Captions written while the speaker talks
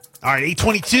All right,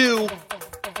 8:22.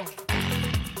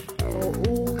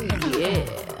 Oh,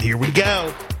 yeah. Here we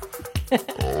go.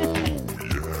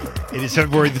 It is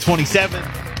February the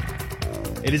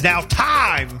 27th. It is now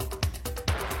time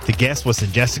to guess what's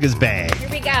in Jessica's bag. Here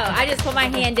we go. I just put my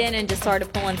hand in and just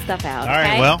started pulling stuff out. All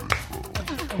right, okay? well,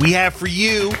 we have for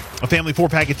you a family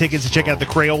 4-pack of tickets to check out the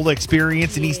Crayola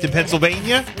Experience in Easton,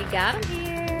 Pennsylvania. We got them here.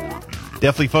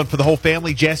 Definitely fun for the whole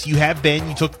family. Jess, you have been.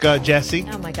 You took Jessie.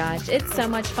 Oh, my gosh. It's so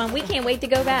much fun. We can't wait to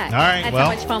go back. All right, That's well,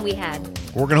 how much fun we had.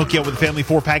 We're going to hook you up with a family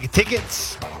 4-pack of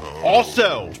tickets.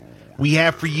 Also, we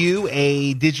have for you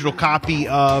a digital copy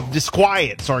of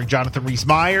Disquiet, starring Jonathan Rhys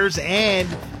Meyers, and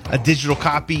a digital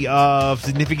copy of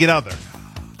Significant Other.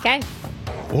 Okay.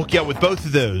 We'll hook you up with both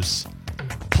of those.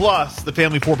 Plus, the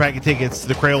family 4-pack of tickets to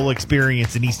the Crayola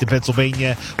Experience in Easton,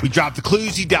 Pennsylvania. We drop the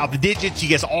clues, you dial the digits, you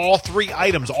guess all three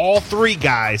items. All three,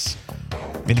 guys.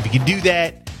 And if you can do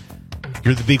that,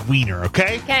 you're the big wiener,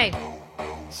 okay? Okay.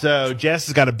 So, Jess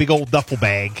has got a big old duffel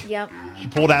bag. Yep. She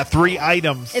pulled out 3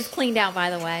 items. It's cleaned out, by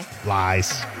the way.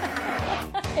 Lies.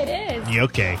 It is. Yeah,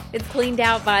 okay. It's cleaned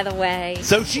out, by the way.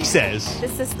 So she says,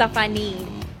 This is stuff I need.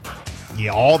 yeah,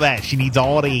 all that. She needs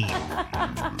all to eat.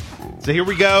 So here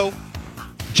we go.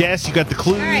 Jess, you got the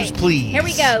clues, All right. please. Here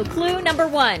we go. Clue number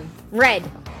 1. Red.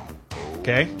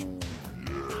 Okay.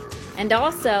 And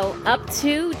also up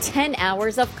to 10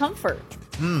 hours of comfort.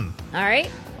 All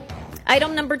right.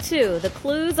 Item number 2. The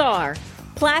clues are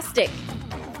plastic.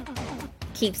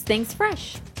 Keeps things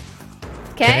fresh.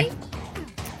 Okay.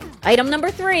 Item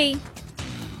number 3.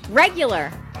 Regular.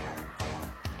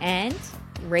 And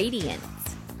radiant.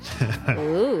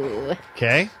 Ooh.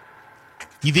 Okay.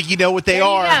 You think you know what they There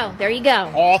are? you go. There you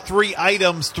go. All 3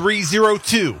 items,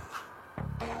 302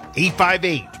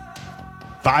 858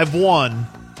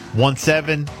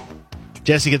 5117.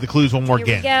 Jesse, get the clues one more Here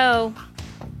again. we go.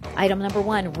 Item number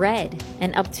 1, red,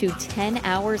 and up to 10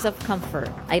 hours of comfort.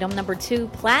 Item number 2,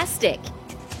 plastic,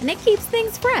 and it keeps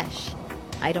things fresh.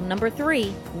 Item number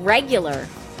 3, regular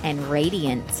and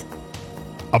radiant.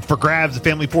 Up for grabs, a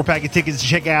family 4-pack of tickets to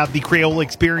check out the Crayola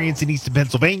Experience in Easton,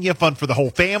 Pennsylvania. Fun for the whole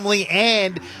family.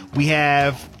 And we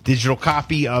have digital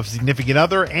copy of Significant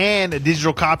Other and a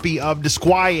digital copy of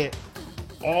Disquiet.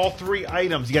 All 3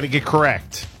 items you got to get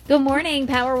correct. Good morning,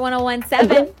 Power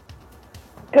 1017.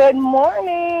 Good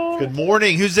morning. Good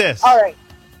morning. Who's this? All right.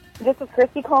 This is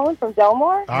Christy calling from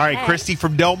Delmar. All right, Hey. Christy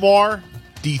from Delmar.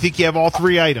 Do you think you have all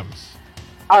 3 items?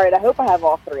 All right. I hope I have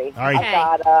all 3. All right. Okay.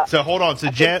 I've got, So hold on. So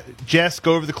Jess,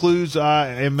 go over the clues,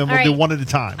 and then we'll All do right. one at a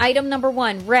time. Item number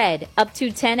 1, red, up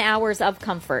to 10 hours of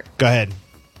comfort. Go ahead.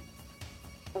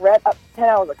 red up to 10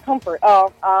 hours of comfort.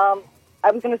 Oh,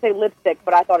 I was going to say lipstick,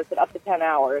 but I thought it said up to 10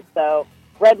 hours. So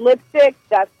red lipstick,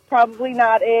 that's probably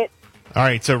not it. All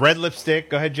right. So red lipstick.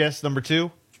 Go ahead, Jess. Number 2.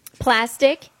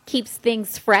 Plastic keeps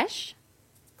things fresh.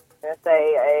 I'm going to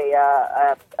say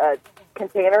a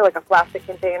container, like a plastic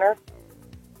container.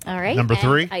 All right. Number and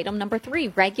 3? Item number 3,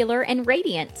 regular and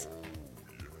radiant.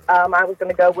 I was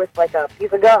going to go with like a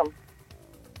piece of gum.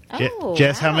 Oh,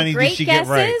 Jess, how wow. many did Great she get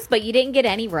right? guesses, but you didn't get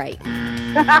any right.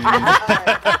 Thanks,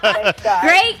 guys.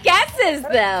 Great guesses,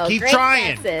 though. Keep Great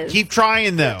trying. guesses. Keep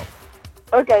trying, though.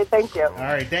 Okay, thank you. All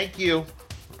right. Thank you.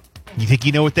 You think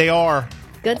you know what they are?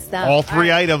 Good stuff. All 3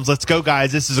 right. items. Let's go,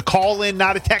 guys. This is a call in,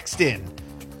 not a text in.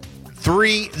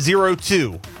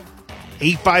 302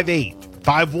 858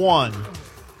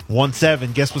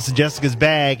 5117. Guess what's in Jessica's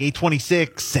bag?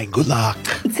 826. Saying good luck.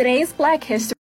 Today's Black History